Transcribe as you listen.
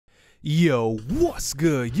Yo, what's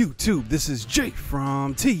good, YouTube? This is Jay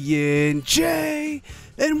from Ncaa,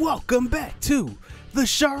 and welcome back to the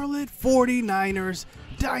Charlotte 49ers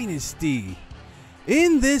Dynasty.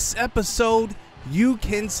 In this episode, you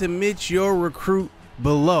can submit your recruit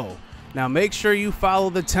below. Now, make sure you follow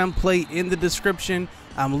the template in the description.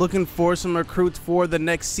 I'm looking for some recruits for the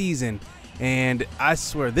next season, and I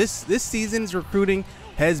swear this season's recruiting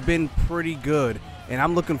has been pretty good. And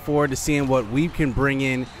I'm looking forward to seeing what we can bring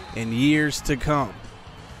in years to come.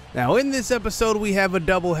 Now, in this episode, we have a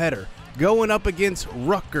doubleheader going up against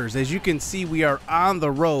Rutgers. As you can see, we are on the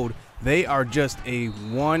road. They are just a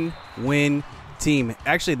one-win team.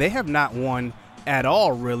 Actually, they have not won at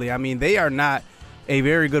all, really. I mean, they are not a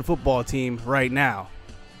very good football team right now.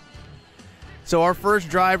 So our first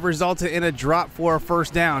drive resulted in a drop for a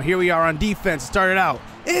first down. Here we are on defense, started out,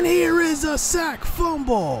 and here is a sack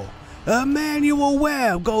fumble. Emmanuel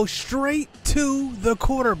Webb goes straight to the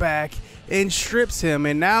quarterback and strips him,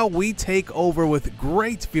 and now we take over with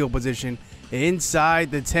great field position inside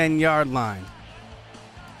the 10-yard line.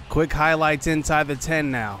 Quick highlights inside the 10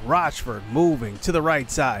 now. Rochford moving to the right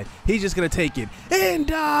side. He's just going to take it and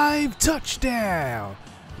dive, touchdown.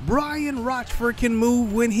 Brian Rochford can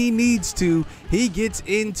move when he needs to. He gets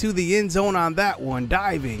into the end zone on that one,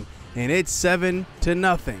 diving, and it's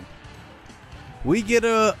 7-0. We get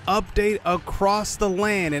an update across the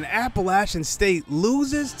land, and Appalachian State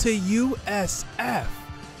loses to USF.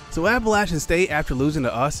 So Appalachian State, after losing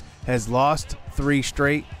to us, has lost 3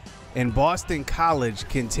 straight, and Boston College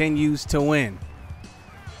continues to win.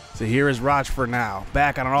 So here is Rochford now,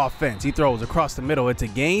 back on an offense. He throws across the middle. It's a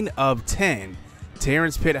gain of 10.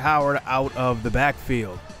 Terrence Pitt Howard out of the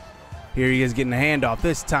backfield. Here he is getting a handoff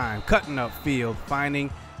this time, cutting up field, finding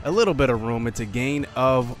a little bit of room. It's a gain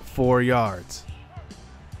of 4 yards.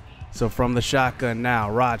 So from the shotgun now,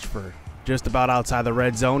 Rochford just about outside the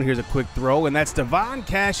red zone. Here's a quick throw, and that's Devon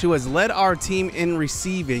Cash, who has led our team in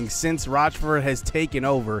receiving since Rochford has taken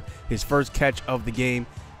over. His first catch of the game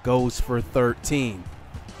goes for 13.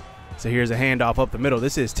 So here's a handoff up the middle.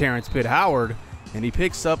 This is Terrence Pitt Howard, and he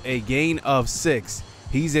picks up a gain of 6.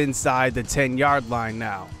 He's inside the 10-yard line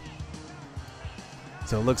now.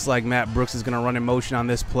 So it looks like Matt Brooks is going to run in motion on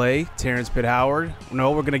this play. Terrence Pitt Howard.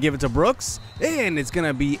 No, we're going to give it to Brooks. And it's going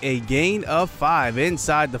to be a gain of 5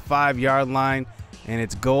 inside the 5-yard line. And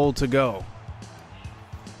it's goal to go.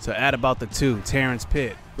 So at about the 2, Terrence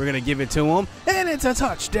Pitt. We're going to give it to him. And it's a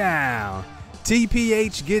touchdown.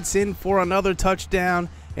 TPH gets in for another touchdown.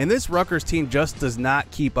 And this Rutgers team just does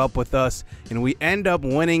not keep up with us. And we end up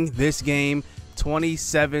winning this game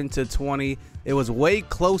 27-20. It was way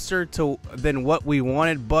closer than what we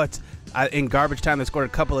wanted, but in garbage time they scored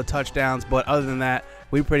a couple of touchdowns, but other than that,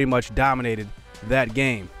 we pretty much dominated that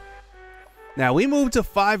game. Now we moved to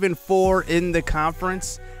 5-4 in the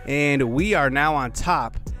conference, and we are now on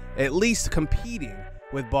top, at least competing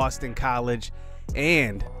with Boston College.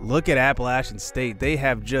 And look at Appalachian State. They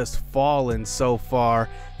have just fallen so far,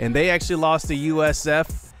 and they actually lost to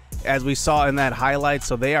USF, as we saw in that highlight,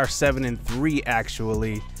 so they are 7-3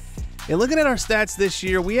 actually. And looking at our stats this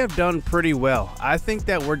year, we have done pretty well. I think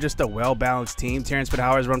that we're just a well-balanced team. Terrence Pitt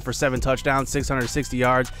Howard has run for 7 touchdowns, 660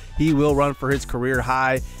 yards. He will run for his career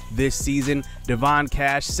high this season. Devon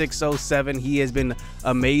Cash, 607. He has been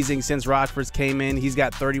amazing since Rochford's came in. He's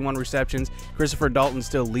got 31 receptions. Christopher Dalton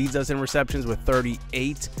still leads us in receptions with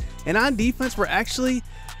 38. And on defense, we're actually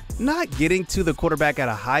not getting to the quarterback at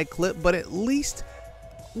a high clip, but at least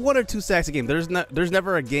 1 or 2 sacks a game. There's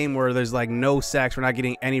never a game where there's like no sacks. We're not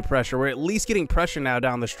getting any pressure. We're at least getting pressure now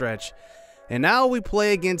down the stretch. And now we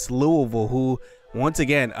play against Louisville, who, once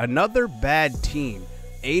again, another bad team.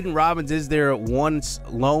 Aiden Robbins is their one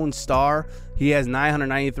lone star. He has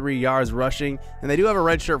 993 yards rushing, and they do have a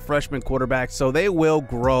redshirt freshman quarterback, so they will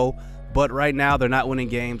grow. But right now, they're not winning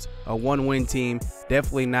games. A 1-win team,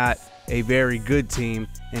 definitely not a very good team.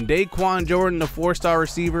 And Daquan Jordan, the 4-star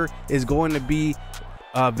receiver, is going to be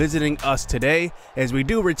visiting us today as we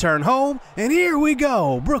do return home. And here we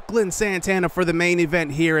go, Brooklyn Santana for the main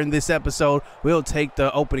event here in this episode. We'll take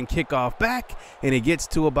the opening kickoff back, and it gets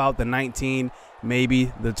to about the 19,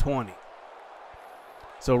 maybe the 20.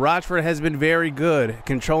 So Rochford has been very good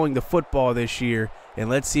controlling the football this year, and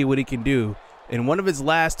let's see what he can do in one of his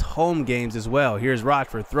last home games as well. Here's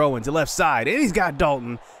Rochford throwing to left side, and he's got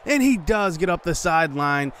Dalton, and he does get up the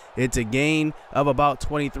sideline. It's a gain of about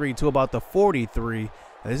 23 to about the 43.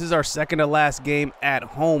 This is our second to last game at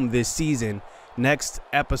home this season. Next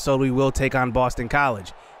episode, we will take on Boston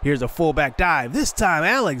College. Here's a fullback dive. This time,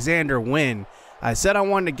 Alexander Wynn. I said I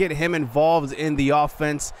wanted to get him involved in the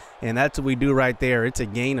offense, and that's what we do right there. It's a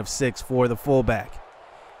gain of 6 for the fullback.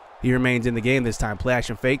 He remains in the game this time. Play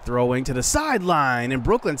action fake, throwing to the sideline, and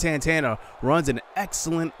Brooklyn Santana runs an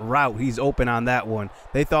excellent route. He's open on that one.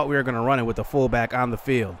 They thought we were going to run it with the fullback on the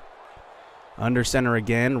field. Under center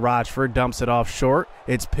again, Rochford dumps it off short.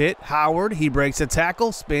 It's Pitt. Howard, he breaks a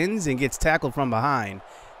tackle, spins, and gets tackled from behind.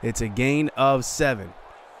 It's a gain of 7.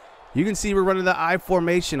 You can see we're running the I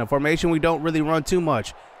formation, a formation we don't really run too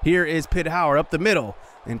much. Here is Pitt Howard up the middle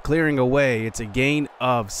and clearing away. It's a gain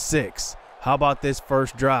of 6. How about this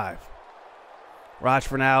first drive?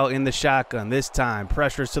 Rochford now in the shotgun. This time,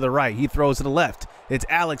 pressures to the right. He throws to the left. It's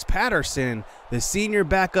Alex Patterson, the senior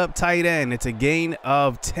backup tight end. It's a gain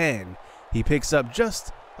of 10. He picks up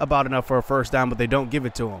just about enough for a first down, but they don't give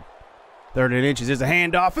it to him. 3rd and inches. There's a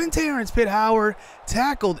handoff, and Terrence Pitt Howard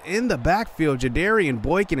tackled in the backfield. Jadarian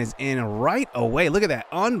Boykin is in right away. Look at that,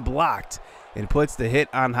 unblocked, and puts the hit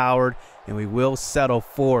on Howard, and we will settle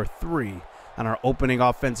for 3 on our opening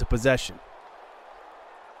offensive possession.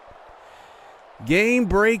 Game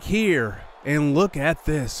break here, and look at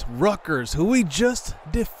this. Rutgers, who we just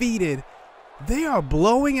defeated, they are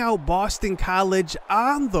blowing out Boston College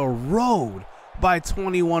on the road by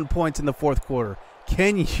 21 points in the 4th quarter.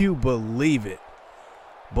 Can you believe it?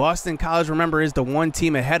 Boston College, remember, is the one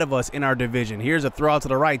team ahead of us in our division. Here's a throw out to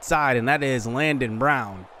the right side, and that is Landon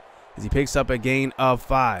Brown as he picks up a gain of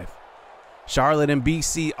 5. Charlotte and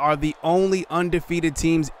BC are the only undefeated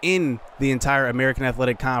teams in the entire American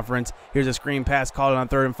Athletic Conference. Here's a screen pass called on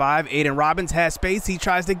 3rd and 5. Aiden Robbins has space. He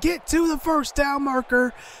tries to get to the first down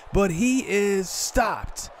marker, but he is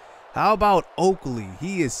stopped. How about Oakley?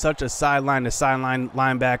 He is such a sideline-to-sideline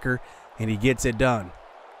linebacker, and he gets it done.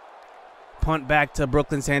 Punt back to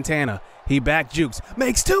Brooklyn Santana. He back jukes,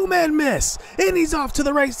 makes 2 men miss, and he's off to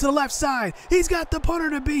the race to the left side. He's got the punter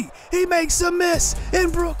to beat. He makes a miss,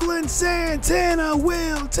 and Brooklyn Santana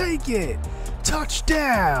will take it.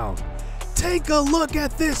 Touchdown. Take a look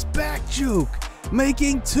at this back juke,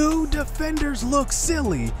 making 2 defenders look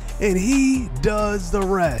silly, and he does the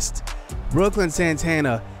rest. Brooklyn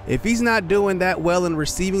Santana, if he's not doing that well in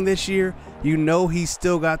receiving this year, you know he's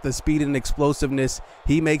still got the speed and explosiveness.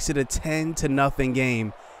 He makes it a 10-0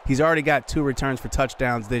 game. He's already got 2 returns for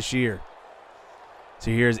touchdowns this year. So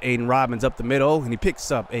here's Aiden Robbins up the middle, and he picks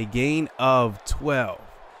up a gain of 12.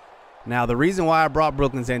 Now, the reason why I brought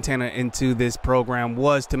Brooklyn Santana into this program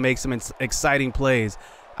was to make some exciting plays.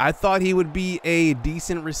 I thought he would be a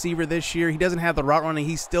decent receiver this year. He doesn't have the route running.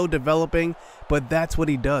 He's still developing, but that's what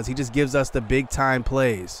he does. He just gives us the big-time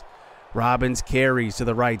plays. Robbins carries to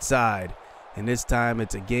the right side, and this time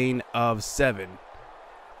it's a gain of 7.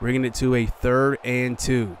 Bringing it to a 3rd and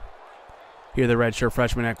 2. Here the redshirt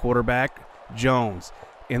freshman at quarterback, Jones,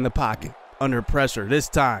 in the pocket, under pressure. This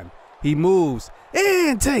time he moves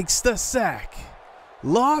and takes the sack.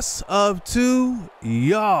 Loss of 2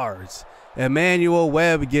 yards. Emmanuel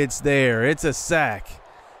Webb gets there. It's a sack.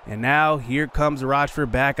 And now here comes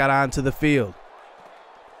Rochford back out onto the field.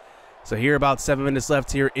 So here about 7 minutes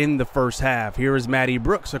left here in the first half. Here is Matty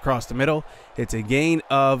Brooks across the middle. It's a gain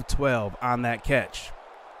of 12 on that catch.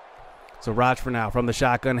 So Rochford now from the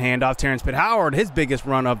shotgun handoff. Terrence Pitt Howard, his biggest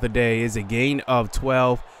run of the day, is a gain of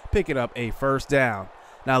 12, picking up a first down.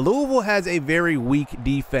 Now Louisville has a very weak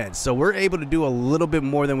defense, so we're able to do a little bit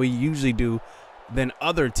more than we usually do than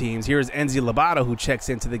other teams. Here's Enzi Lobato, who checks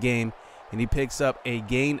into the game, and he picks up a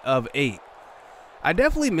gain of 8. I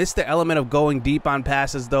definitely missed the element of going deep on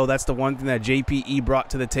passes, though. That's the one thing that JPE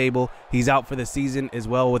brought to the table. He's out for the season as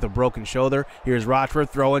well with a broken shoulder. Here's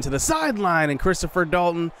Rochford throwing to the sideline, and Christopher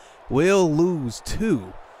Dalton will lose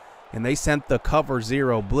 2. And they sent the cover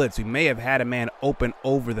 0 blitz. We may have had a man open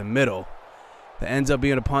over the middle. That ends up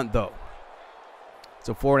being a punt, though.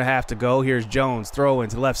 So 4.5 to go. Here's Jones throwing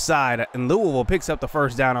to the left side, and Louisville picks up the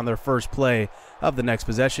first down on their first play of the next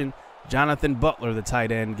possession. Jonathan Butler, the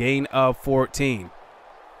tight end, gain of 14.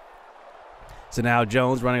 So now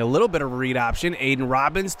Jones running a little bit of a read option. Aiden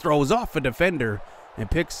Robbins throws off a defender and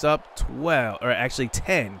picks up 12, or actually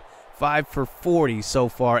 10. 5 for 40 so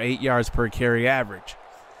far, 8 yards per carry average.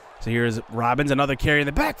 So here's Robbins, another carry in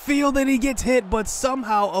the backfield, and he gets hit, but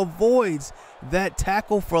somehow avoids that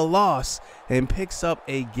tackle for loss and picks up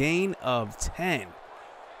a gain of 10.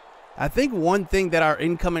 I think one thing that our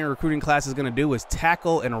incoming recruiting class is going to do is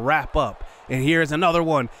tackle and wrap up. And here's another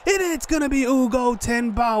one. And it's going to be Ugo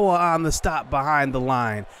Tenbawa on the stop behind the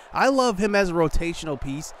line. I love him as a rotational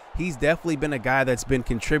piece. He's definitely been a guy that's been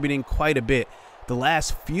contributing quite a bit the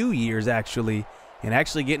last few years, actually, and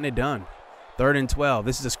actually getting it done. 3rd and 12.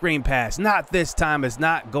 This is a screen pass. Not this time. It's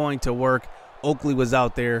not going to work. Oakley was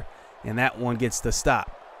out there, and that one gets the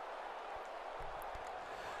stop.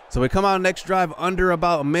 So we come out next drive under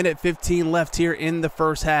about a minute 15 left here in the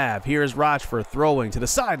first half. Here's Rochford throwing to the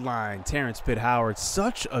sideline. Terrence Pitt Howard,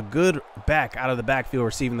 such a good back out of the backfield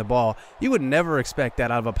receiving the ball. You would never expect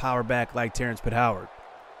that out of a power back like Terrence Pitt Howard.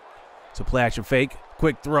 So play action fake,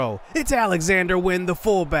 quick throw. It's Alexander Wynn, the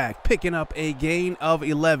fullback, picking up a gain of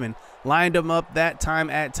 11. Lined him up that time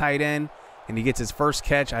at tight end, and he gets his first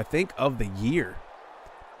catch, I think, of the year.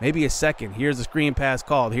 Maybe a second. Here's the screen pass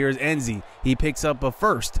called. Here's Ncaa. He picks up a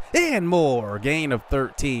first and more. Gain of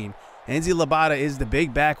 13. Ncaa Labata is the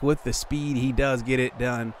big back with the speed. He does get it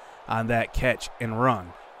done on that catch and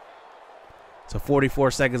run. So 44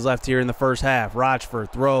 seconds left here in the first half.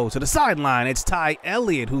 Rochford throws to the sideline. It's Ty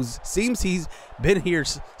Elliott, who seems he's been here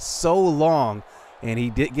so long, and he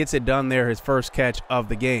gets it done there, his first catch of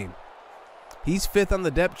the game. He's 5th on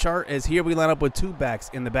the depth chart, as here we line up with 2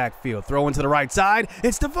 backs in the backfield. Throwing to the right side,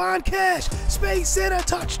 it's Devon Cash. Space and a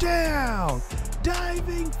touchdown.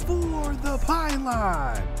 Diving for the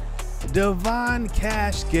pylon. Devon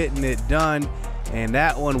Cash getting it done, and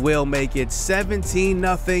that one will make it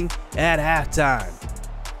 17-0 at halftime.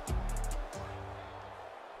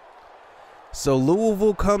 So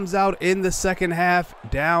Louisville comes out in the second half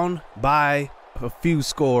down by a few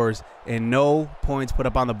scores and no points put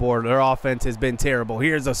up on the board. Their offense has been terrible.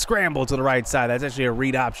 Here's a scramble to the right side. That's actually a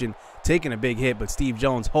read option, taking a big hit, but Steve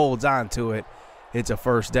Jones holds on to it. It's a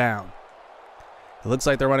first down. It looks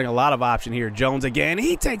like they're running a lot of option here. Jones again.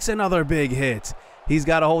 He takes another big hit. He's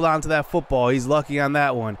got to hold on to that football. He's lucky on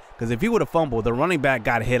that one, because if he would have fumbled, the running back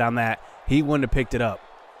got hit on that. He wouldn't have picked it up.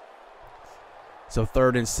 So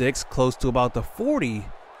 3rd and 6, close to about the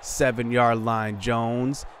 47-yard line.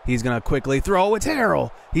 Jones, he's going to quickly throw. It's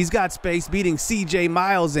Harrell. He's got space, beating C.J.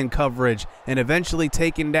 Miles in coverage and eventually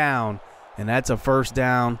taken down. And that's a first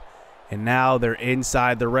down. And now they're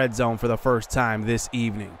inside the red zone for the first time this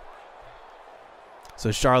evening.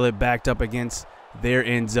 So Charlotte backed up against their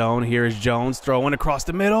end zone. Here's Jones throwing across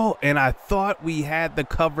the middle. And I thought we had the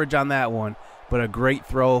coverage on that one, but a great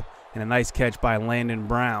throw and a nice catch by Landon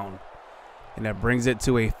Brown. And that brings it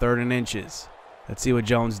to a 3rd and inches. Let's see what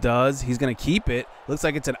Jones does. He's going to keep it. Looks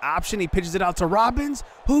like it's an option. He pitches it out to Robbins,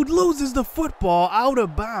 who loses the football out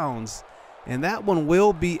of bounds. And that one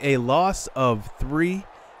will be a loss of 3,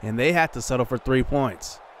 and they have to settle for 3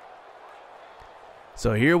 points.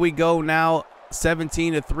 So here we go now,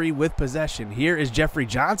 17-3 with possession. Here is Jeffrey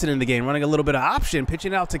Johnson in the game, running a little bit of option,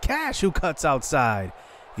 pitching out to Cash, who cuts outside.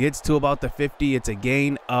 Gets to about the 50. It's a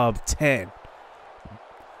gain of 10.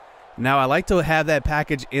 Now, I like to have that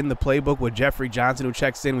package in the playbook with Jeffrey Johnson, who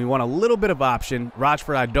checks in. We want a little bit of option.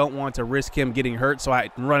 Rochford, I don't want to risk him getting hurt, so I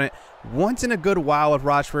run it once in a good while with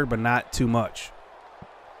Rochford, but not too much.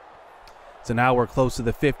 So now we're close to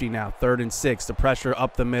the 50 now, 3rd and 6. The pressure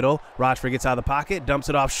up the middle. Rochford gets out of the pocket, dumps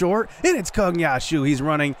it off short, and it's Ncaa. He's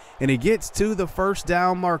running, and he gets to the first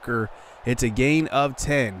down marker. It's a gain of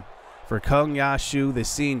 10 for Ncaa, the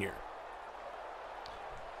senior.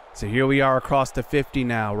 So here we are across the 50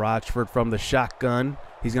 now. Rochford from the shotgun.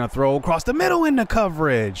 He's going to throw across the middle into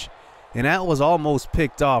coverage. And that was almost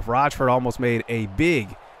picked off. Rochford almost made a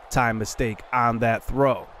big time mistake on that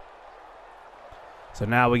throw. So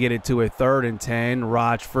now we get it to a 3rd and 10.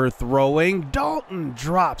 Rochford throwing. Dalton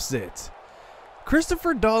drops it.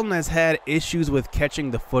 Christopher Dalton has had issues with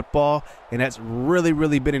catching the football, and that's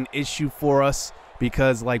really been an issue for us,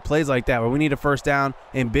 because like plays like that where we need a first down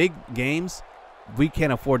in big games, we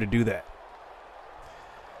can't afford to do that.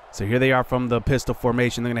 So here they are from the pistol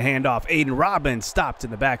formation. They're going to hand off. Aiden Robbins stopped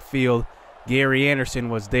in the backfield. Gary Anderson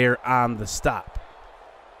was there on the stop.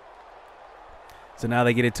 So now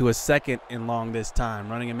they get it to a 2nd and long this time.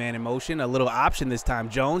 Running a man in motion, a little option this time.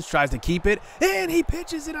 Jones tries to keep it, and he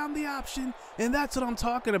pitches it on the option, and that's what I'm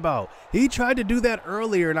talking about. He tried to do that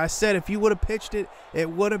earlier, and I said if you would have pitched it, it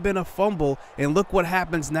would have been a fumble, and look what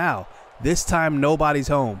happens now. This time, nobody's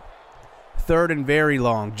home. 3rd and very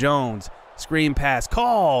long. Jones, screen pass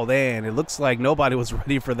called, and it looks like nobody was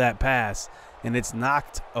ready for that pass, and it's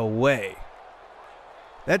knocked away.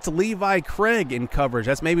 That's Levi Craig in coverage.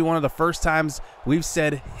 That's maybe one of the first times we've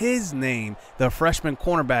said his name, the freshman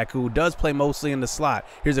cornerback who does play mostly in the slot.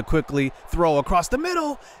 Here's a quickly throw across the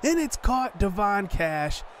middle, and it's caught. Devon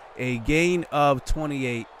Cash, a gain of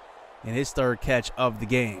 28 and his 3rd catch of the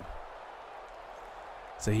game.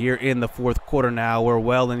 So here in the 4th quarter now, we're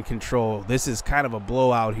well in control. This is kind of a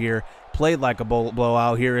blowout here. Played like a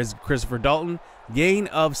blowout. Here is Christopher Dalton. Gain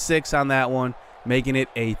of 6 on that one, making it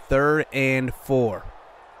a 3rd and 4.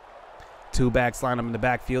 2 backs line up in the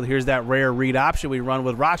backfield. Here's that rare read option we run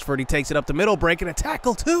with Rochford. He takes it up the middle, breaking a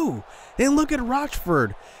tackle too. And look at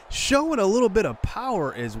Rochford showing a little bit of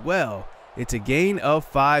power as well. It's a gain of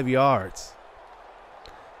 5 yards.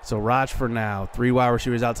 So Rochford now, 3 wide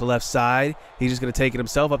receivers out to left side. He's just going to take it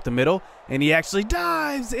himself up the middle, and he actually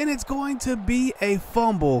dives, and it's going to be a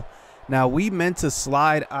fumble. Now, we meant to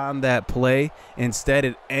slide on that play. Instead,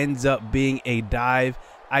 it ends up being a dive.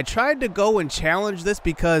 I tried to go and challenge this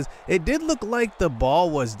because it did look like the ball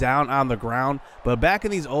was down on the ground. But back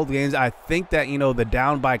in these old games, I think that, you know, the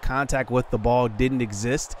down by contact with the ball didn't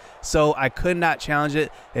exist. So I could not challenge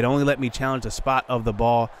it. It only let me challenge the spot of the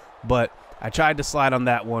ball. But I tried to slide on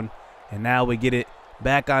that one. And now we get it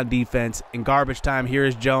back on defense. In garbage time, here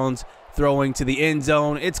is Jones throwing to the end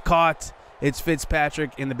zone. It's caught. It's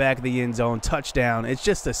Fitzpatrick in the back of the end zone. Touchdown. It's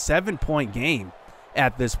just a 7-point game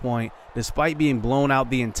at this point. Despite being blown out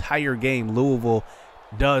the entire game, Louisville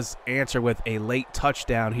does answer with a late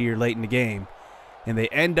touchdown here late in the game. And they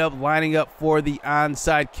end up lining up for the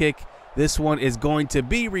onside kick. This one is going to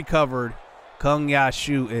be recovered.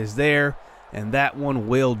 Ncaa is there, and that one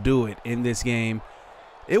will do it in this game.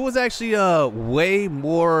 It was actually a way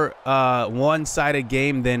more one-sided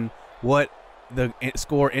game than what the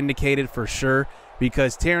score indicated for sure,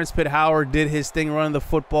 because Terrence Pitt Howard did his thing running the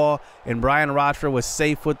football, and Brian Rochford was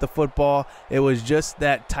safe with the football. It was just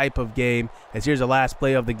that type of game. As here's the last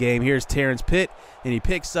play of the game. Here's Terrence Pitt, and he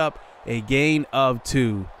picks up a gain of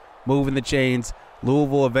 2. Moving the chains.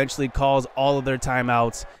 Louisville eventually calls all of their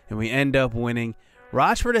timeouts, and we end up winning.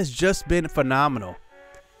 Rochford has just been phenomenal.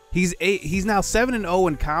 He's now 7-0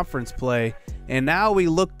 in conference play, and now we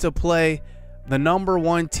look to play the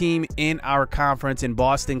 #1 team in our conference in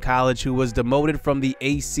Boston College, who was demoted from the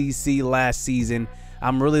ACC last season.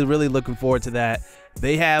 I'm really looking forward to that.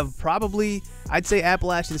 They have probably, I'd say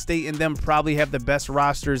Appalachian State and them probably have the best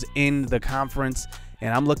rosters in the conference,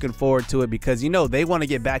 and I'm looking forward to it because, you know, they want to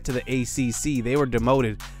get back to the ACC. They were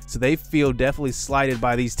demoted, so they feel definitely slighted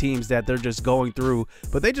by these teams that they're just going through,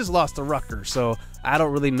 but they just lost to Rutgers, so I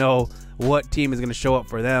don't really know what team is going to show up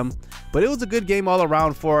for them. But it was a good game all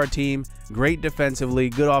around for our team. Great defensively,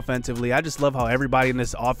 good offensively. I just love how everybody in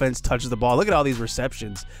this offense touches the ball. Look at all these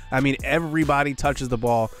receptions. I mean, everybody touches the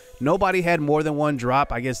ball. Nobody had more than one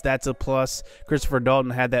drop. I guess that's a plus. Christopher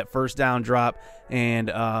Dalton had that first down drop, and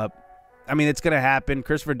I mean, it's going to happen.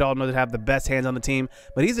 Christopher Dalton doesn't have the best hands on the team,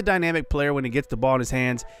 but he's a dynamic player. When he gets the ball in his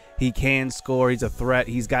hands, he can score. He's a threat.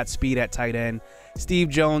 He's got speed at tight end. Steve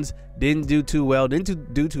Jones didn't do too well.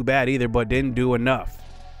 Didn't do too bad either, but didn't do enough.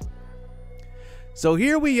 So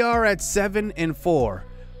here we are at 7-4.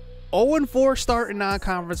 0-4 starting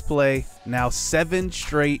non-conference play. Now 7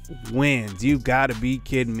 straight wins. You've got to be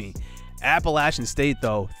kidding me. Appalachian State,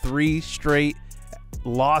 though, 3 straight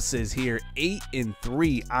losses here.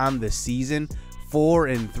 8-3 on the season.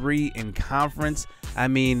 4-3 in conference. I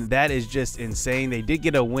mean, that is just insane. They did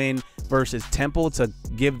get a win versus Temple to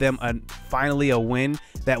give them finally a win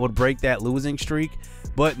that would break that losing streak.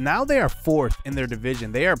 But now they are 4th in their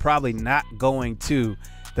division. They are probably not going to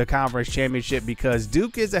the conference championship because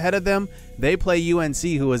Duke is ahead of them. They play UNC,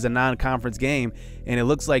 who is a non-conference game, and it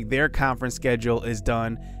looks like their conference schedule is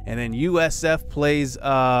done. And then USF plays,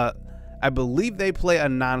 I believe they play a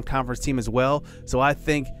non-conference team as well. So I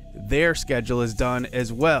think their schedule is done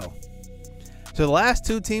as well. So the last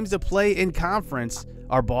 2 teams to play in conference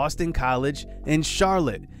are Boston College and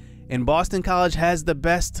Charlotte. And Boston College has the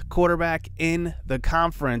best quarterback in the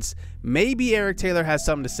conference. Maybe Eric Taylor has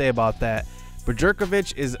something to say about that. But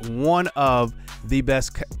Jurkovich is one of the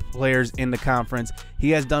best players in the conference.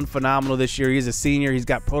 He has done phenomenal this year. He's a senior. He's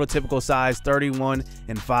got prototypical size,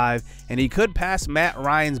 31-5. And he could pass Matt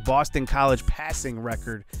Ryan's Boston College passing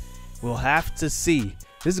record. We'll have to see.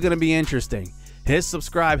 This is going to be interesting. Hit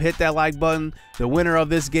subscribe, hit that like button. The winner of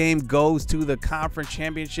this game goes to the conference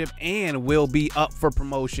championship and will be up for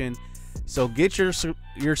promotion. So get your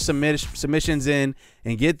submissions in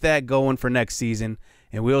and get that going for next season.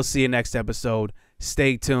 And we'll see you next episode.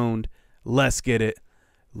 Stay tuned. Let's get it.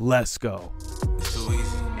 Let's go. It's too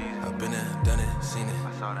easy. I've been there, done it, seen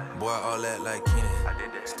it. Boy, all that like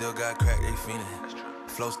Keenan. Still got crack, they fiendin'.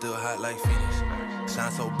 Flow still hot like Phoenix.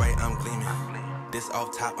 Shine so bright, I'm gleaming. This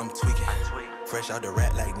off top, I'm tweaking. Fresh out the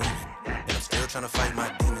rat like Neiman. And I'm still trying to fight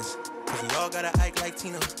my demons. Cause we all gotta act like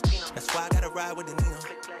Tina. That's why I gotta ride with the Nina.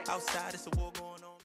 Outside, it's a war.